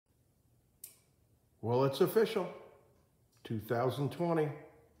Well, it's official. 2020.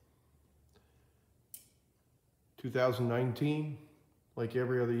 2019, like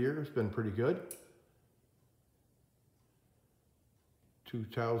every other year, has been pretty good.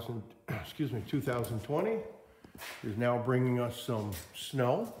 2020 is now bringing us some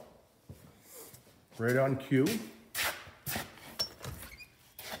snow. Right on cue.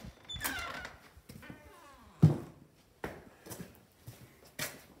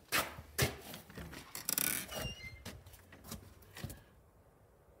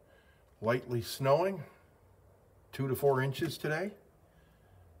 Lightly snowing, 2 to 4 inches today.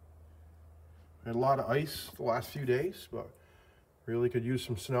 Had a lot of ice the last few days, but really could use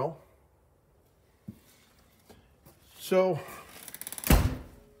some snow. So,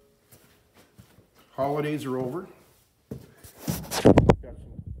 holidays are over. Got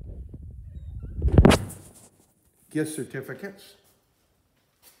some gift certificates.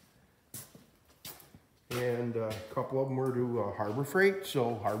 And a couple of them were to Harbor Freight,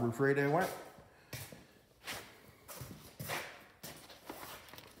 so Harbor Freight I went.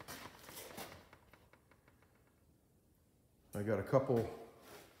 I got a couple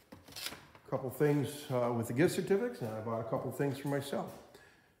things with the gift certificates, and I bought a couple things for myself.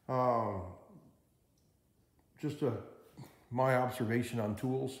 Just my observation on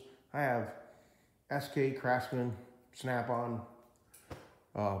tools. I have SK, Craftsman, Snap-on,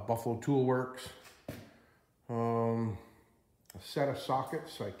 Buffalo Tool Works. A set of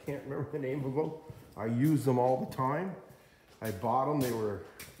sockets, I can't remember the name of them. I use them all the time. I bought them, they were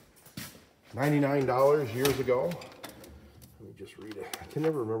 $99 years ago. Let me just read it. I can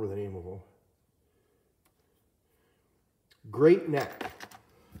never remember the name of them. Great Neck.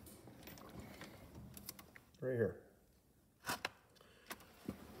 Right here.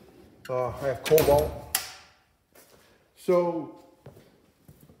 I have Cobalt. So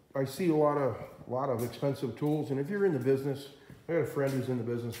I see a lot of expensive tools, and if you're in the business, I got a friend who's in the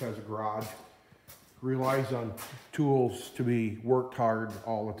business, has a garage, relies on tools to be worked hard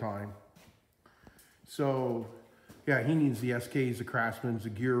all the time. So yeah, he needs the SKs, the Craftsmans, the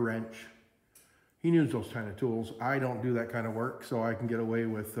gear wrench. He needs those kind of tools. I don't do that kind of work, so I can get away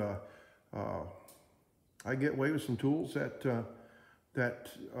with some tools that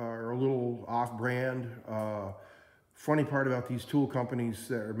are a little off-brand. Funny part about these tool companies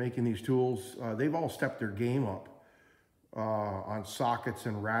that are making these tools, they've all stepped their game up on sockets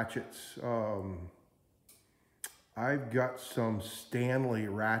and ratchets. I've got some Stanley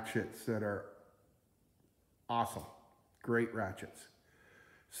ratchets that are awesome, great ratchets.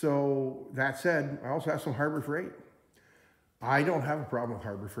 So that said, I also have some Harbor Freight. I don't have a problem with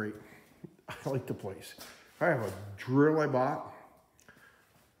Harbor Freight. I like the place. I have a drill I bought.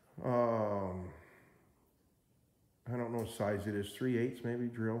 I don't know what size it is, 3/8 maybe,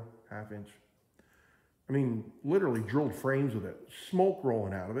 drill, 1/2 inch. I mean, literally drilled frames with it, smoke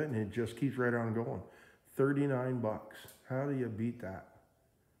rolling out of it, and it just keeps right on going. 39 bucks. How do you beat that?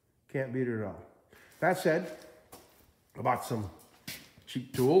 Can't beat it at all. That said, I bought some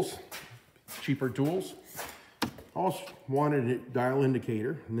cheap tools, cheaper tools. Also wanted a dial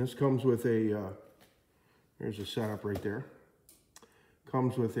indicator, and this comes with a, there's a setup right there.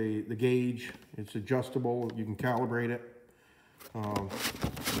 Comes with the gauge. It's adjustable. You can calibrate it.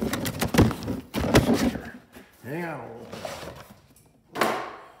 Hang on.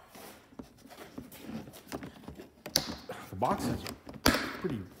 The box is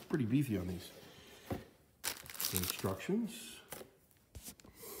pretty beefy on these. Instructions.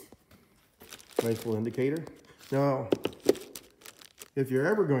 Nice little indicator. Now, if you're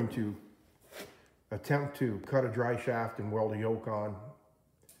ever going to attempt to cut a dry shaft and weld a yoke on,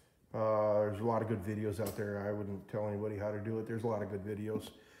 there's a lot of good videos out there. I wouldn't tell anybody how to do it. There's a lot of good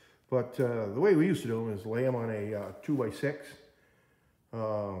videos. But the way we used to do them is lay them on a 2x6,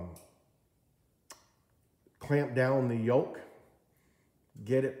 clamp down the yoke,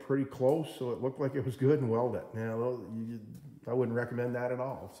 get it pretty close so it looked like it was good, and weld it. Now, I wouldn't recommend that at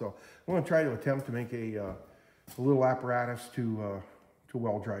all. So I'm going to try to attempt to make a little apparatus to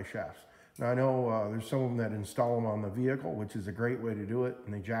weld dry shafts. Now I know there's some of them that install them on the vehicle, which is a great way to do it,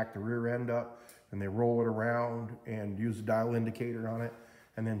 and they jack the rear end up and they roll it around and use a dial indicator on it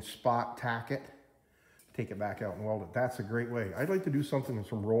and then spot tack it, take it back out and weld it. That's a great way. I'd like to do something with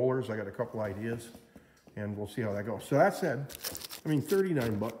some rollers. I got a couple ideas and we'll see how that goes. So that said, I mean,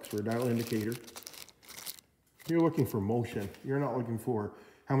 39 bucks for a dial indicator. You're looking for motion. You're not looking for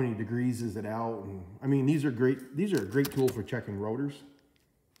how many degrees is it out. And I mean, these are great. These are a great tool for checking rotors.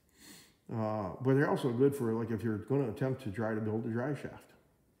 But they're also good for, like, if you're going to attempt to try to build a dry shaft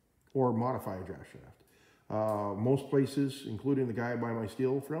or modify a dry shaft. Most places, including the guy I buy my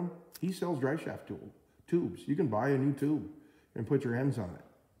steel from, he sells dry shaft tubes. You can buy a new tube and put your ends on it.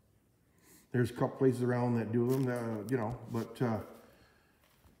 There's a couple places around that do them, you know, but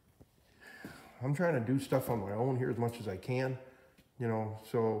I'm trying to do stuff on my own here as much as I can, you know,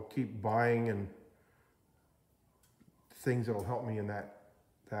 so keep buying and things that'll help me in that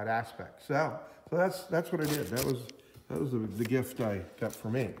aspect. So that's what I did. That was the gift I got for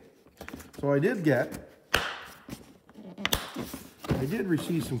me. So I did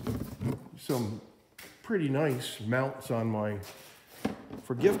receive some pretty nice mounts on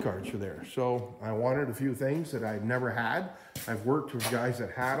for gift cards for there. So I wanted a few things that I've never had. I've worked with guys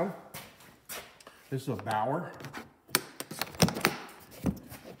that had them. This is a Bauer.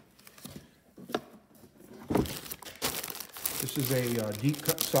 This is a deep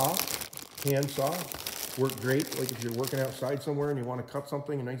cut saw, hand saw. Work great, like if you're working outside somewhere and you want to cut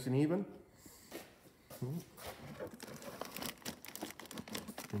something nice and even.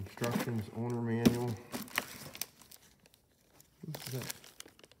 Instructions, owner manual. What's that?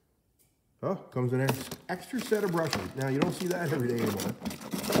 Oh, comes an extra set of brushes. Now you don't see that every day anymore.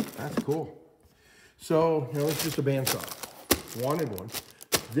 That's cool. So, you know, it's just a bandsaw. Wanted one.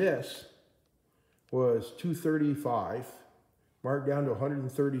 This was $235, marked down to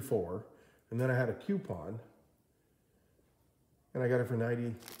 $134, and then I had a coupon, and I got it for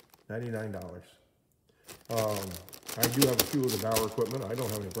 $99. I do have a few of the Bauer equipment. I don't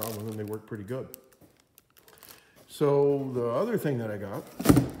have any problem with them. They work pretty good. So the other thing that I got,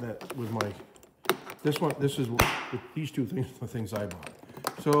 that was these two things, the things I bought.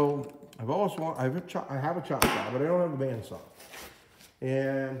 So I have a chop saw, but I don't have a bandsaw.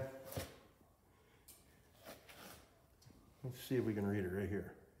 And let's see if we can read it right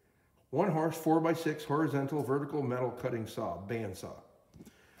here. 1 horse, 4x6 horizontal vertical metal cutting saw, bandsaw.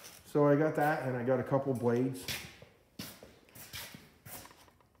 So I got that, and I got a couple blades.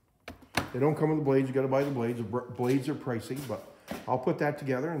 They don't come with the blades. You got to buy the blades. The blades are pricey, but I'll put that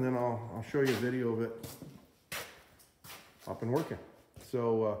together, and then I'll show you a video of it up and working.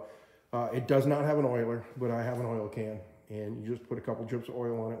 So it does not have an oiler, but I have an oil can, and you just put a couple drips of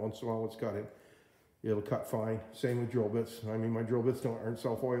oil on it. Once in a while, it's gutted. It'll cut fine. Same with drill bits. I mean, my drill bits aren't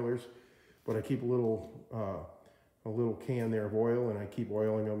self-oilers, but I keep a little can there of oil, and I keep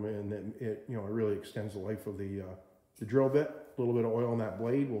oiling them, and then it really extends the life of the drill bit. A little bit of oil on that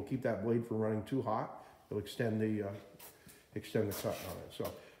blade will keep that blade from running too hot. It'll extend the cut on it.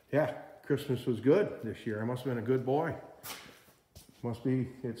 So yeah, Christmas was good this year. I must have been a good boy. Must be.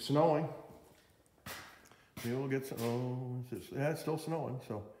 It's snowing. Maybe we'll get some. Oh, it's still snowing.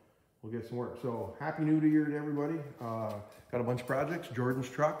 So we'll get some work. So happy New Year to everybody. Got a bunch of projects. Jordan's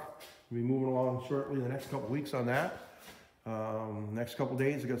truck. We'll be moving along shortly the next couple weeks on that. Next couple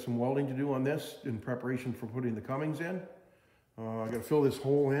days, I got some welding to do on this in preparation for putting the Cummings in. I got to fill this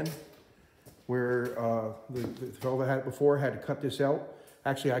hole in where the fellow that had it before had to cut this out.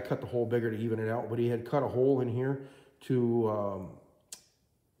 Actually, I cut the hole bigger to even it out, but he had cut a hole in here to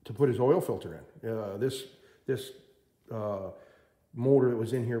put his oil filter in. This motor that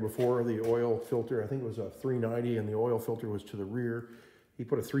was in here before, the oil filter, I think it was a 390, and the oil filter was to the rear. He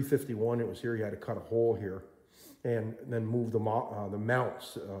put a 351, it was here. He had to cut a hole here and then move the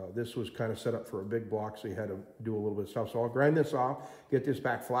mounts. This was kind of set up for a big block, so you had to do a little bit of stuff. So I'll grind this off, get this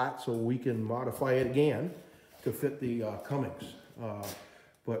back flat so we can modify it again to fit the Cummings. Yeah,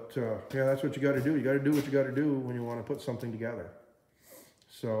 that's what you got to do. You got to do what you got to do when you want to put something together.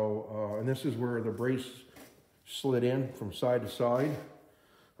 So, and this is where the brace slid in from side to side.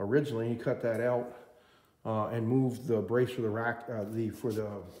 Originally, he cut that out and moved the brace for the rack, the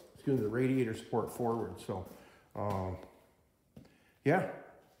radiator support forward. So, yeah,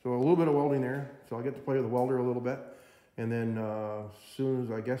 so a little bit of welding there. So I get to play with the welder a little bit, and then as soon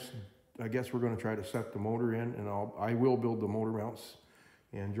as I guess we're going to try to set the motor in, and I will build the motor mounts,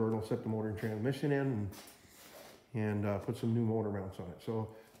 and Jordan will set the motor and transmission in, and put some new motor mounts on it. So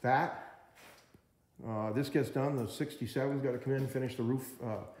that this gets done. The 67's got to come in and finish the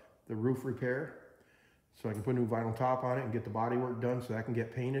roof repair, so I can put a new vinyl top on it and get the body work done so that can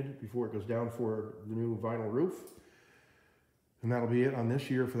get painted before it goes down for the new vinyl roof. And that'll be it on this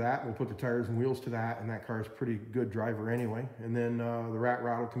year for that. We'll put the tires and wheels to that, and that car is a pretty good driver anyway. And then the rat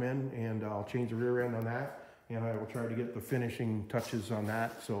rod will come in, and I'll change the rear end on that, and I will try to get the finishing touches on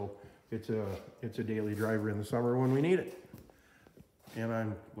that so it's a daily driver in the summer when we need it. And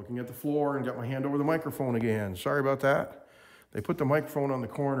I'm looking at the floor and got my hand over the microphone again. Sorry about that. They put the microphone on the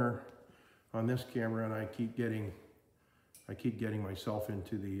corner on this camera, and I keep getting myself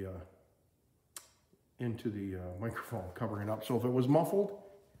into the microphone, covering it up. So if it was muffled,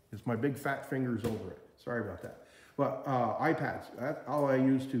 it's my big fat fingers over it. Sorry about that. But iPads, that's all I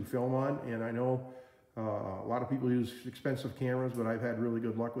use to film on. And I know a lot of people use expensive cameras, but I've had really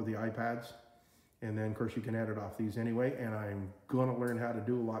good luck with the iPads. And then, of course, you can edit off these anyway. And I'm going to learn how to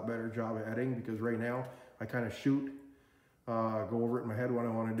do a lot better job of editing, because right now I kind of shoot, go over it in my head what I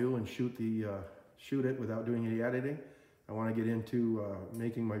want to do and shoot it without doing any editing. I want to get into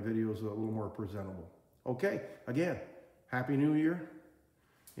making my videos a little more presentable. Okay, again, Happy New Year,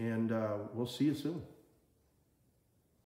 and we'll see you soon.